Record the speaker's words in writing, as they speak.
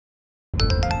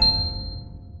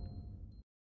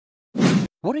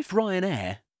What if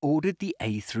Ryanair ordered the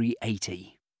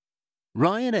A380?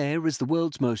 Ryanair is the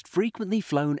world's most frequently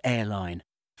flown airline,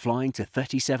 flying to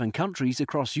 37 countries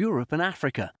across Europe and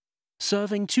Africa,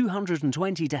 serving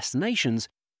 220 destinations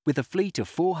with a fleet of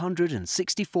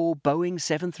 464 Boeing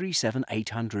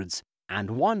 737-800s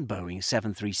and one Boeing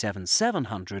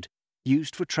 737-700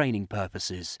 used for training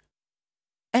purposes.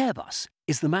 Airbus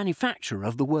is the manufacturer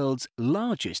of the world's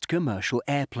largest commercial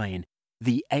airplane,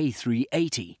 the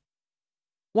A380.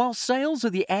 While sales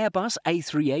of the Airbus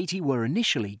A380 were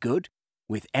initially good,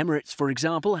 with Emirates, for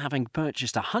example, having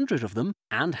purchased 100 of them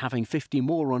and having 50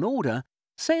 more on order,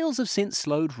 sales have since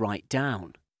slowed right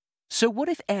down. So what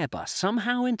if Airbus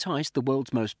somehow enticed the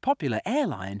world's most popular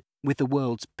airline with the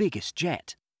world's biggest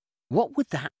jet? What would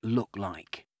that look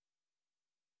like?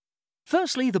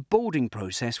 Firstly, the boarding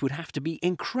process would have to be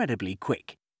incredibly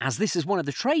quick, as this is one of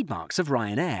the trademarks of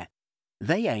Ryanair.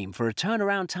 They aim for a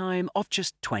turnaround time of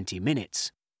just 20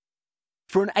 minutes.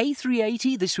 For an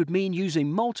A380, this would mean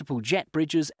using multiple jet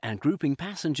bridges and grouping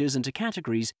passengers into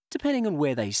categories depending on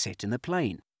where they sit in the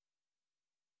plane.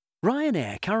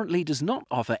 Ryanair currently does not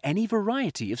offer any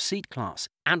variety of seat class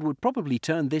and would probably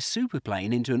turn this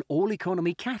superplane into an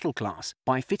all-economy cattle class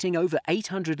by fitting over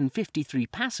 853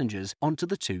 passengers onto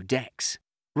the two decks.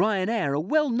 Ryanair are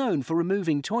well known for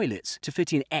removing toilets to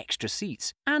fit in extra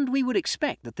seats, and we would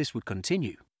expect that this would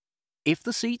continue. If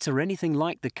the seats are anything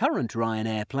like the current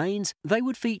Ryanair planes, they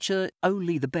would feature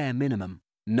only the bare minimum.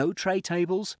 No tray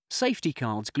tables, safety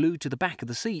cards glued to the back of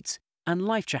the seats, and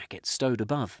life jackets stowed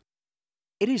above.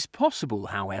 It is possible,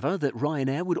 however, that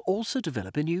Ryanair would also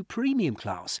develop a new premium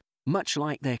class, much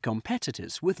like their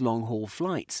competitors with long-haul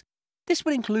flights. This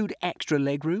would include extra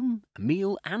legroom, a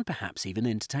meal, and perhaps even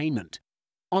entertainment.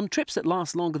 On trips that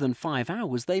last longer than 5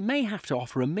 hours, they may have to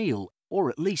offer a meal, or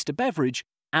at least a beverage,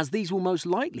 as these will most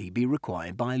likely be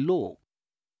required by law.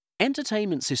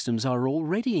 Entertainment systems are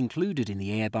already included in the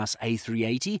Airbus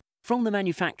A380 from the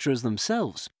manufacturers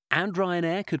themselves, and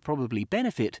Ryanair could probably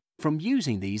benefit from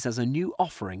using these as a new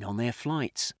offering on their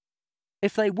flights.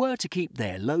 If they were to keep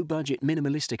their low-budget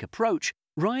minimalistic approach,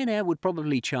 Ryanair would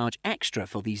probably charge extra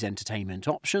for these entertainment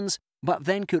options, but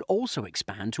then could also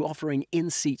expand to offering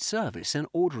in-seat service and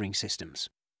ordering systems.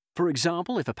 For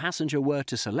example, if a passenger were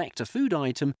to select a food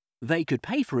item, they could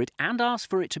pay for it and ask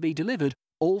for it to be delivered,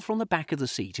 all from the back of the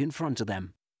seat in front of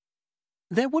them.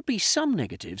 There would be some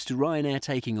negatives to Ryanair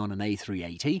taking on an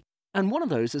A380, and one of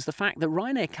those is the fact that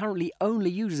Ryanair currently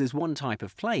only uses one type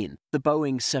of plane, the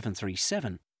Boeing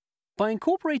 737. By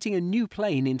incorporating a new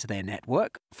plane into their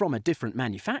network from a different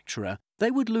manufacturer,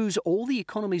 they would lose all the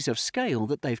economies of scale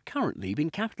that they've currently been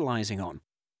capitalizing on.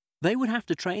 They would have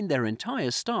to train their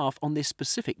entire staff on this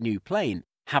specific new plane,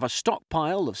 have a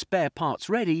stockpile of spare parts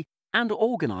ready, and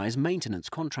organize maintenance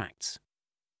contracts.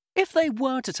 If they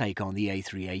were to take on the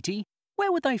A380,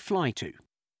 where would they fly to?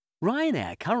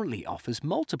 Ryanair currently offers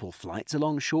multiple flights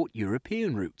along short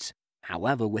European routes.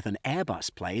 However, with an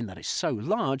Airbus plane that is so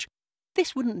large,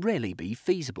 this wouldn't really be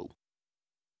feasible.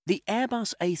 The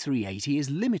Airbus A380 is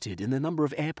limited in the number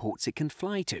of airports it can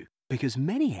fly to, because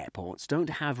many airports don't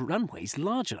have runways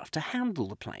large enough to handle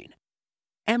the plane.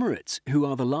 Emirates, who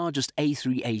are the largest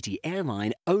A380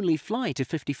 airline, only fly to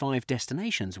 55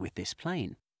 destinations with this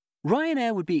plane.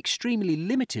 Ryanair would be extremely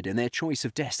limited in their choice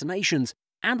of destinations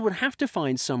and would have to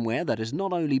find somewhere that is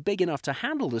not only big enough to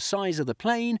handle the size of the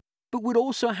plane, but would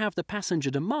also have the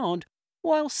passenger demand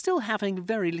while still having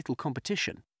very little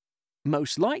competition.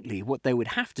 Most likely, what they would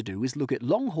have to do is look at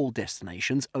long-haul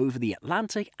destinations over the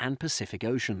Atlantic and Pacific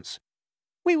Oceans.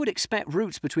 We would expect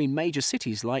routes between major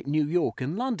cities like New York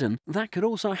and London that could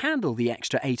also handle the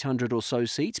extra 800 or so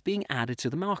seats being added to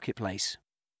the marketplace.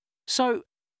 So,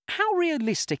 how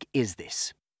realistic is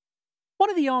this?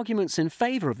 One of the arguments in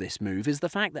favour of this move is the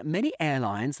fact that many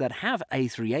airlines that have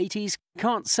A380s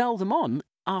can't sell them on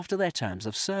after their terms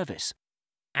of service.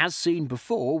 As seen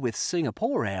before with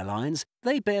Singapore Airlines,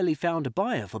 they barely found a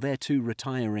buyer for their two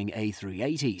retiring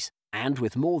A380s. And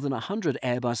with more than 100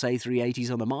 Airbus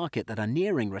A380s on the market that are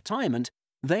nearing retirement,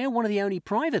 they are one of the only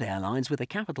private airlines with the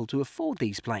capital to afford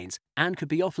these planes and could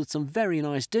be offered some very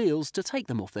nice deals to take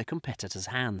them off their competitors'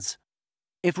 hands.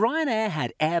 If Ryanair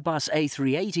had Airbus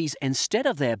A380s instead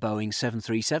of their Boeing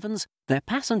 737s, their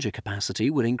passenger capacity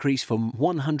would increase from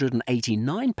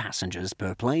 189 passengers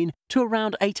per plane to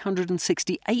around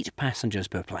 868 passengers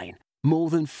per plane, more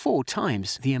than 4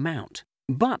 times the amount.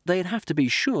 But they'd have to be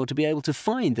sure to be able to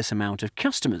find this amount of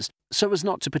customers so as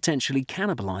not to potentially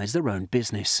cannibalize their own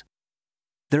business.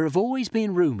 There have always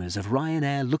been rumours of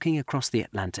Ryanair looking across the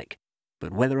Atlantic,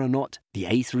 but whether or not the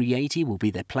A380 will be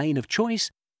their plane of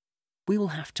choice, we will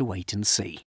have to wait and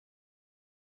see.